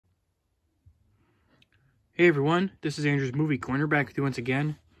Hey everyone, this is Andrew's Movie Corner, back with you once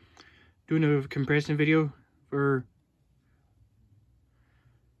again, doing a comparison video for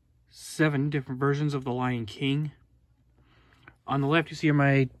 7 different versions of The Lion King. On the left you see are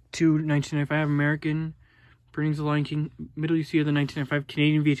my two 1995 American printings of The Lion King. Middle you see are the 1995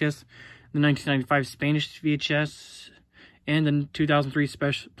 Canadian VHS, the 1995 Spanish VHS, and the 2003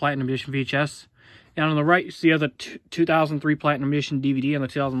 Special Platinum Edition VHS. And on the right you see are the 2003 Platinum Edition DVD and the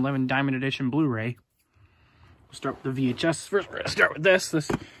 2011 Diamond Edition Blu-ray. We'll start with the VHS first. We're going to start with this. This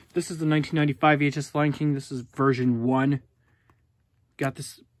is the 1995 VHS Lion King. This is version 1. Got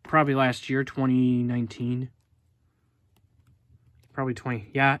this probably last year, 2019. Probably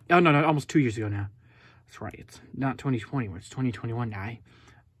 20. Yeah. Oh, no, almost 2 years ago now. That's right. It's not 2020, it's 2021 now.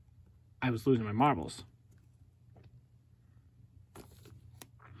 I was losing my marbles.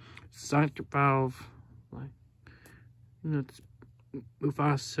 Sonic Valve. It's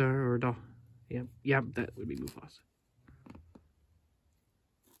Mufasa or Doll. Yep, that would be Mufasa.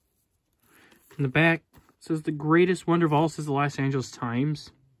 In the back, it says the greatest wonder of all, says the Los Angeles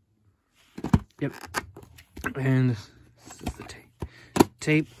Times. Yep. And this is the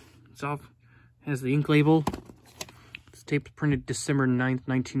tape. It's off. Has the ink label. This tape was printed December 9th,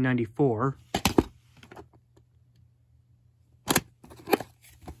 1994.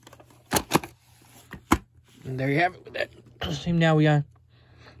 And there you have it with that. Same now we got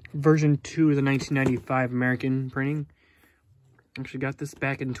version 2 of the 1995 American printing. Actually got this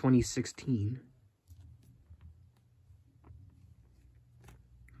back in 2016.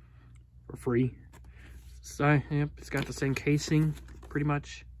 For free. So, yep, it's got the same casing, pretty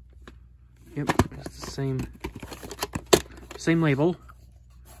much. Yep, it's the same label.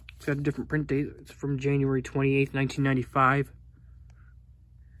 It's got a different print date. It's from January 28th, 1995.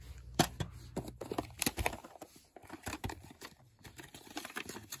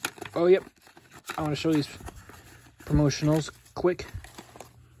 Oh, yep. I want to show these promotionals quick.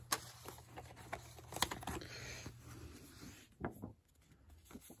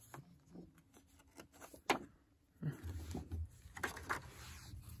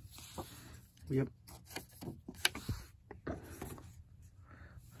 Yep.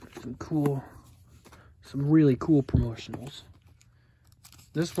 Some really cool promotionals.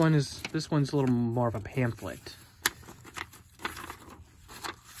 This one's a little more of a pamphlet.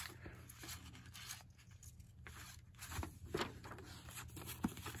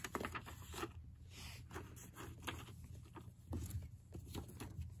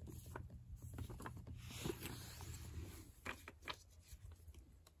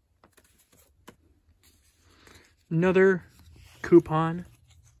 Another coupon,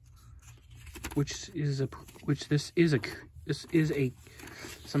 this is a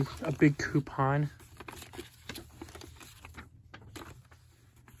big coupon.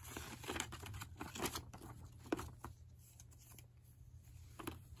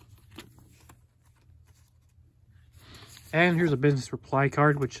 And here's a business reply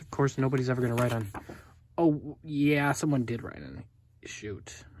card, which of course nobody's ever going to write on. Oh yeah, someone did write on it.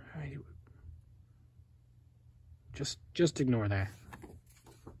 Shoot. Just ignore that.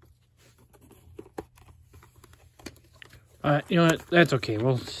 You know what? That's okay.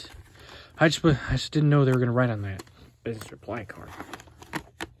 Well, I just didn't know they were gonna write on that business reply card.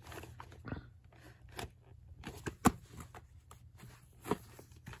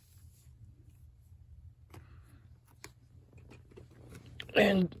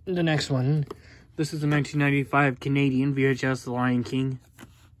 And the next one, this is the 1995 Canadian VHS The Lion King.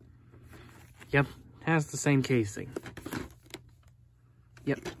 Yep. Has the same casing.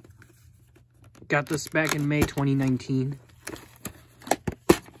 Yep. Got this back in May 2019.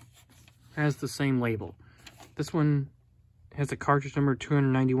 Has the same label. This one has a cartridge number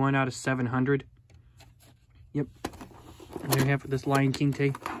 291 out of 700. Yep. And there you have this Lion King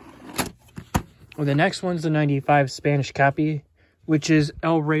tape. Well, the next one's the 95 Spanish copy, which is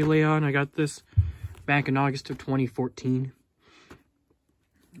El Rey Leon. I got this back in August of 2014.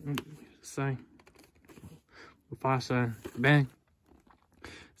 Sorry. Mufasa, bang. It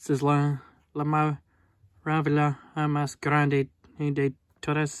says La Maravilla Más Grande de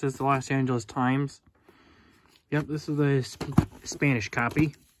Todas, says the Los Angeles Times. Yep, this is the Spanish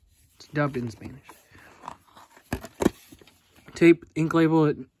copy. It's dubbed in Spanish. Tape, ink label,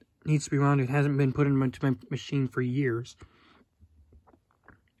 it needs to be rounded. It hasn't been put into my machine for years.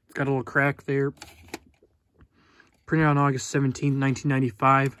 Got a little crack there. Printed on August 17th,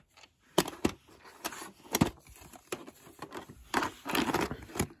 1995.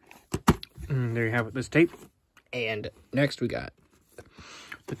 There you have it, this tape. And next we got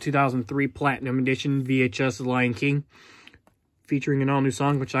the 2003 Platinum Edition VHS The Lion King, featuring an all-new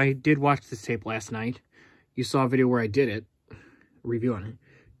song, which I did watch this tape last night. you saw a video where I did it, review on it.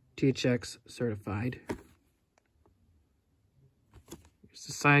 THX certified. Here's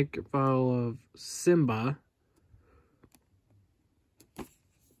the side file of Simba.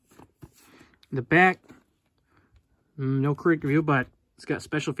 The back, no correct review, but it's got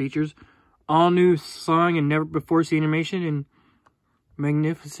special features. All new song and never before seen animation, and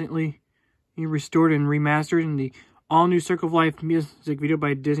magnificently restored and remastered in the all new Circle of Life music video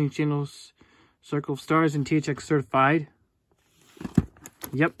by Disney Channel's Circle of Stars and THX certified.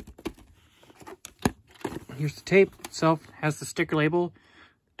 Yep. Here's the tape itself. Has the sticker label,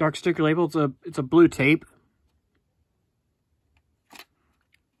 dark sticker label. It's a blue tape.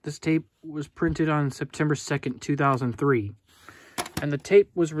 This tape was printed on September 2nd, 2003. And the tape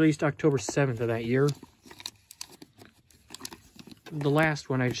was released October 7th of that year. The last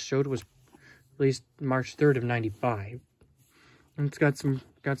one I just showed was released March 3rd of 95. And it's got some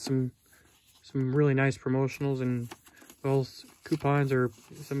really nice promotionals and, well, coupons or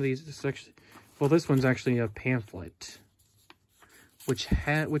some of these sections. Well, this one's actually a pamphlet, which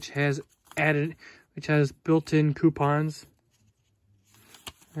has built-in coupons.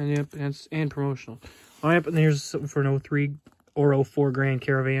 And yep, and promotional. Oh, yep, and there's something for an 03 or 04 Grand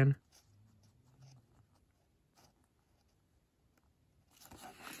Caravan.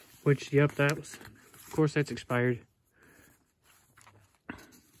 Which, yep, that was, of course, that's expired.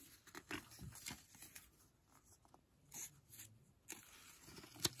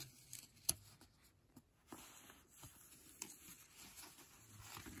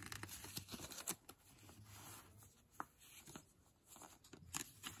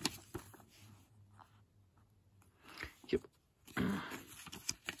 Yep.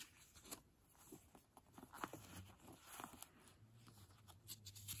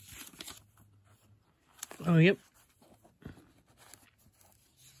 Oh, yep.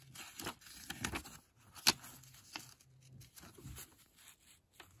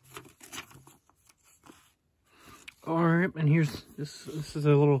 All right, and here's this is a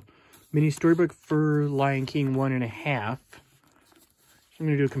little mini storybook for Lion King 1.5. I'm going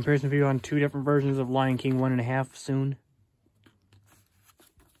to do a comparison video on 2 different versions of Lion King 1.5 soon.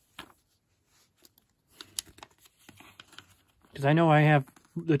 Because I know I have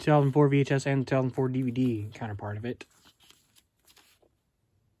the 2004 VHS and the 2004 DVD counterpart of it.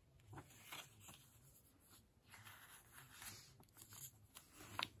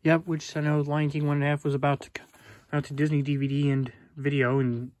 Yep, which I know Lion King 1.5 was about to come out to Disney DVD and video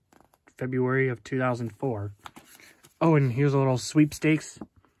in February of 2004. Oh, and here's a little sweepstakes.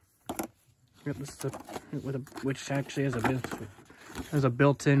 Yep, this is which actually has a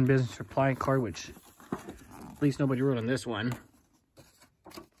built-in business reply card, which at least nobody wrote on this one.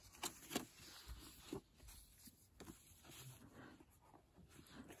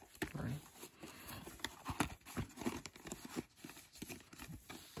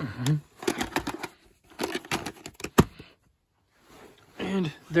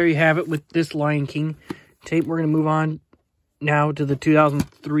 And there you have it with this Lion King tape. We're going to move on now to the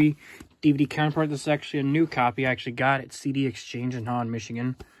 2003 DVD counterpart. This is actually a new copy. I actually got it at CD Exchange in Holland,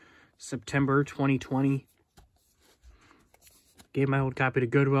 Michigan, September 2020. Gave my old copy to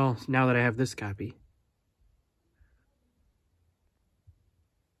Goodwill now that I have this copy.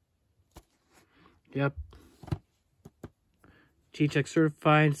 Yep. THX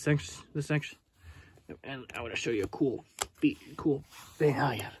certified section. This section. And I want to show you a cool thing.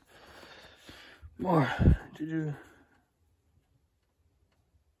 Oh, yeah. More to do.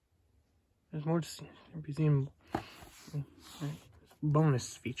 There's more to see. Museum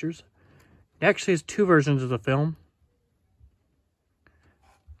bonus features. It actually has 2 versions of the film,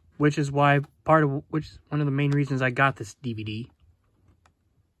 which is why one of the main reasons I got this DVD.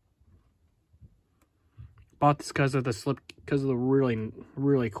 Bought this because of the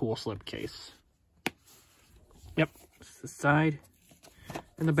really cool slipcase. Yep, it's the side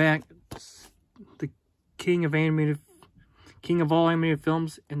and the back. It's the king of all animated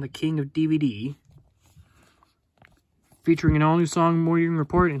films and the king of DVD. Featuring an all-new song, Morning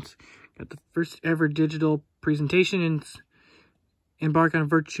Report. It's got the first ever digital presentation and embark on a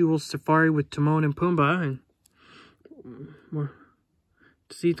virtual safari with Timon and Pumbaa. And more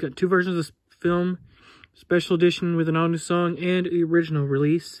to see. It's got 2 versions of this film. Special edition with an all-new song and the original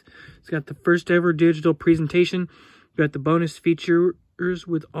release. It's got the first ever digital presentation. Got the bonus features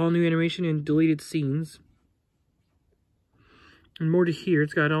with all-new animation and deleted scenes. And more to hear.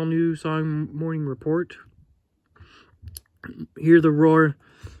 It's got all-new song, Morning Report. Hear the roar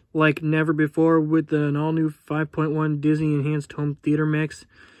like never before with an all-new 5.1 Disney Enhanced Home Theater Mix.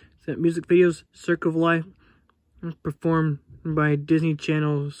 It's got music videos, Circle of Life, performed by Disney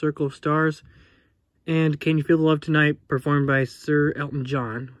Channel Circle of Stars. And Can You Feel the Love Tonight, performed by Sir Elton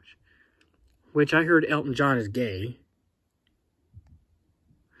John, which I heard Elton John is gay.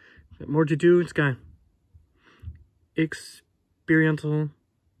 More to do. It's got experiential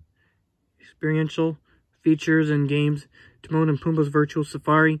features and games. Timon and Pumbaa's Virtual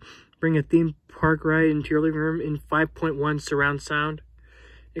Safari. Bring a theme park ride into your living room in 5.1 surround sound.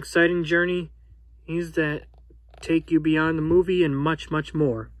 Exciting journey that take you beyond the movie and much, much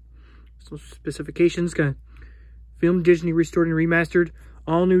more. Some specifications: got film Disney restored and remastered.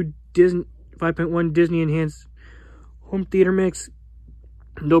 All new Disney 5.1 Disney enhanced home theater mix.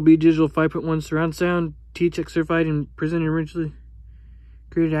 Dolby Digital 5.1 surround sound. T-Check certified and presented originally.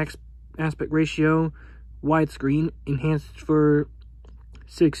 Created aspect ratio. Widescreen. Enhanced for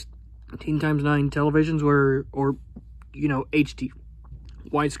 16:9 televisions or you know, HD.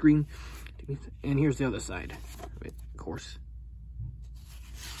 Widescreen. And here's the other side of it, of course.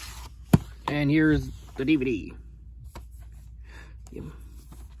 And here's the DVD. Yep.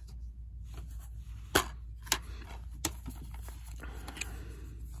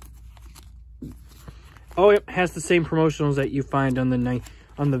 Oh, it has the same promotionals that you find on the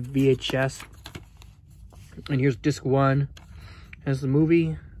VHS. And here's disc 1, has the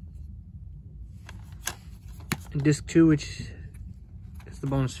movie. And disc 2, which is the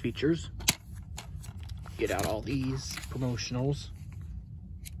bonus features. Get out all these promotionals.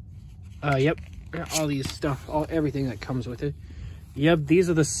 Yep, all these stuff, everything that comes with it. Yep, these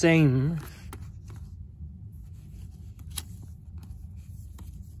are the same.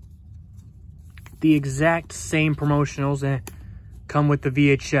 The exact same promotionals that come with the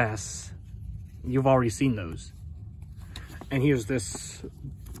VHS. You've already seen those. And here's this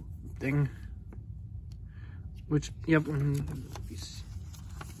thing. Which, yep.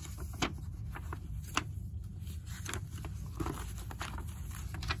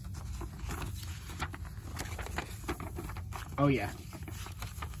 Oh, yeah.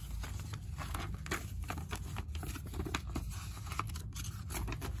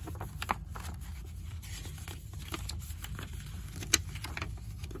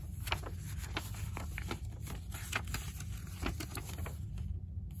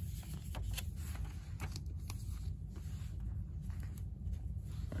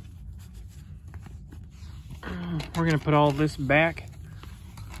 We're going to put all this back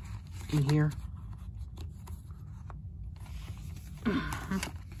in here.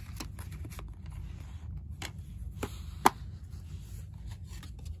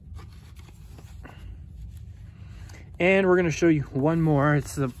 And we're going to show you one more.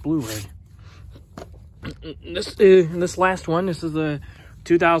 It's the Blu-ray. This last one, this is the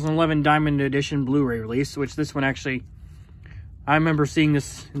 2011 Diamond Edition Blu-ray release, which this one actually, I remember seeing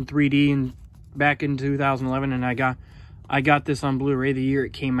this in 3D and back in 2011, and I got this on Blu-ray the year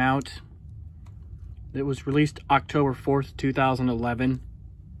it came out. It was released October 4th, 2011.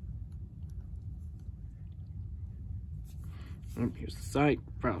 And here's the site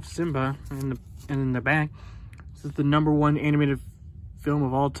of Simba, and in the back, this is the #1 animated film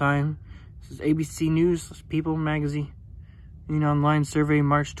of all time. This is ABC News, People magazine, online survey,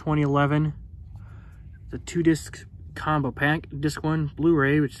 March 2011. The 2-disc combo pack. Disc 1,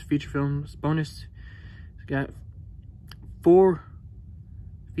 Blu-ray, which is feature film bonus. It's got 4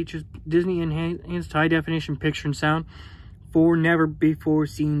 features Disney enhanced high definition picture and sound. 4 never before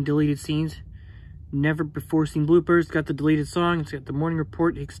seen deleted scenes. Never before seen bloopers. It's got the deleted song. It's got the Morning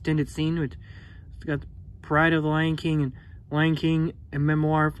Report extended scene. It's got Pride of the Lion King and Lion King, a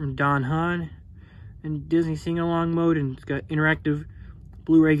memoir from Don Hahn, and Disney sing-along mode. And it's got interactive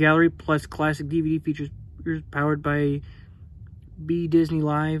Blu-ray gallery plus classic DVD features powered by B Disney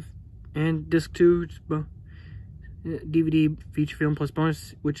Live. And disc 2, DVD feature film plus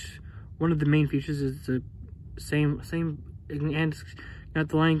bonus, which one of the main features is the same, and it's got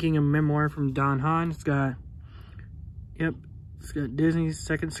the Lion King, a memoir from Don Hahn. It's got Disney's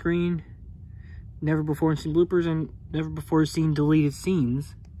second screen, never before seen bloopers, and never before seen deleted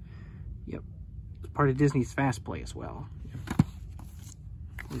scenes. Yep, it's part of Disney's Fast Play as well. Yep.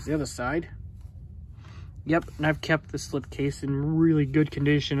 Here's the other side. Yep, and I've kept the slipcase in really good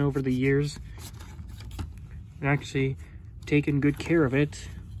condition over the years. And actually taken good care of it.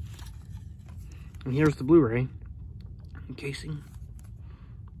 And here's the Blu-ray casing.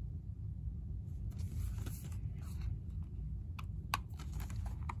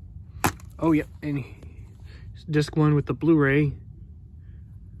 Oh, yep, and disc 1 with the Blu-ray.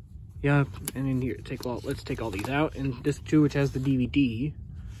 Yep, and in here, let's take all these out. And disc 2, which has the DVD,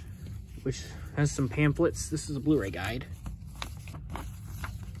 which has some pamphlets. This is a Blu-ray guide.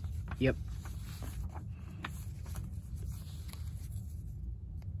 Yep.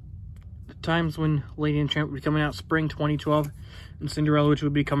 times when Lady and the Tramp would be coming out spring 2012, and Cinderella, which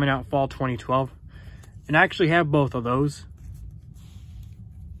would be coming out fall 2012. And I actually have both of those.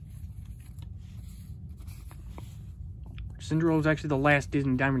 Cinderella was actually the last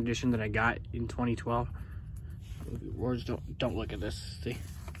Disney Diamond Edition that I got in 2012. Rewards, don't look at this. See,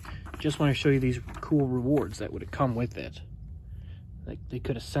 just want to show you these cool rewards that would have come with it. Like they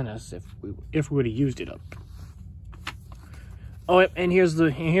could have sent us if we would have used it up. Oh, and here's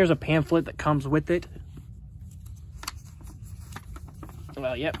a pamphlet that comes with it.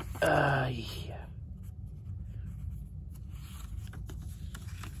 Well, yep. Yeah.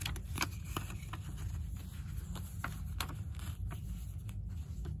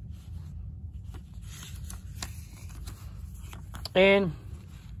 And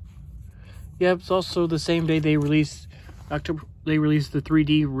yeah, it's also the same day they released October. They released the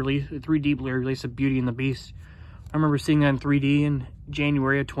 3D Blu-ray release of Beauty and the Beast. I remember seeing that in 3D in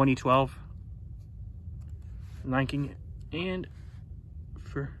January of 2012. Liking it. And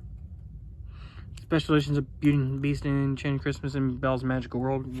for special editions of Beauty and the Beast and Enchanted Christmas and Belle's Magical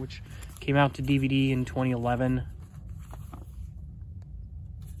World, which came out to DVD in 2011.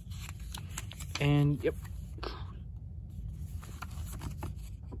 And yep.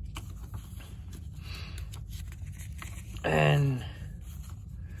 And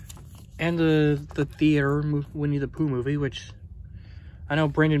the theater Winnie the Pooh movie, which I know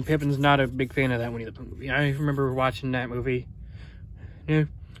Brendan Pippin's not a big fan of that Winnie the Pooh movie. I remember watching that movie. Yeah,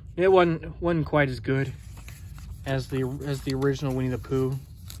 it wasn't quite as good as the original Winnie the Pooh,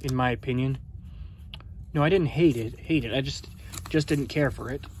 in my opinion. No, I didn't hate it. I just didn't care for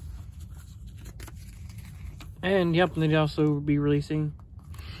it. And yep, they'd also be releasing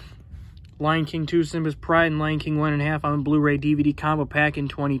Lion King 2, Simba's Pride, and Lion King 1.5 on Blu-ray DVD combo pack in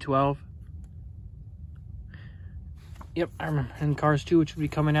 2012. Yep, I remember. And Cars 2, which will be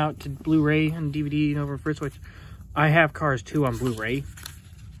coming out to Blu-ray and DVD November 1st, which I have Cars 2 on Blu-ray.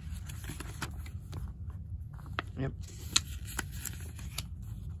 Yep.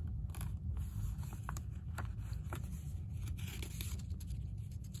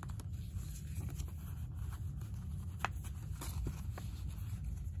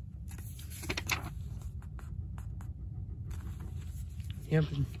 Yep.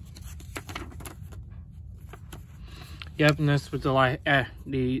 Yep, and this was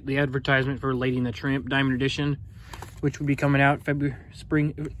the advertisement for Lady and the Tramp Diamond Edition, which would be coming out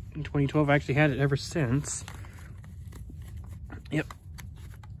spring in 2012. I actually had it ever since. Yep.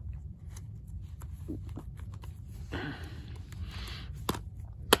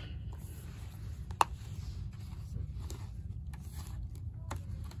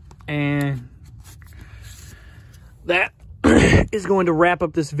 And that is going to wrap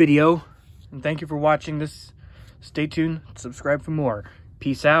up this video. And thank you for watching this. Stay tuned, subscribe for more.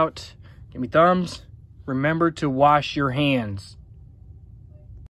 Peace out. Give me thumbs. Remember to wash your hands.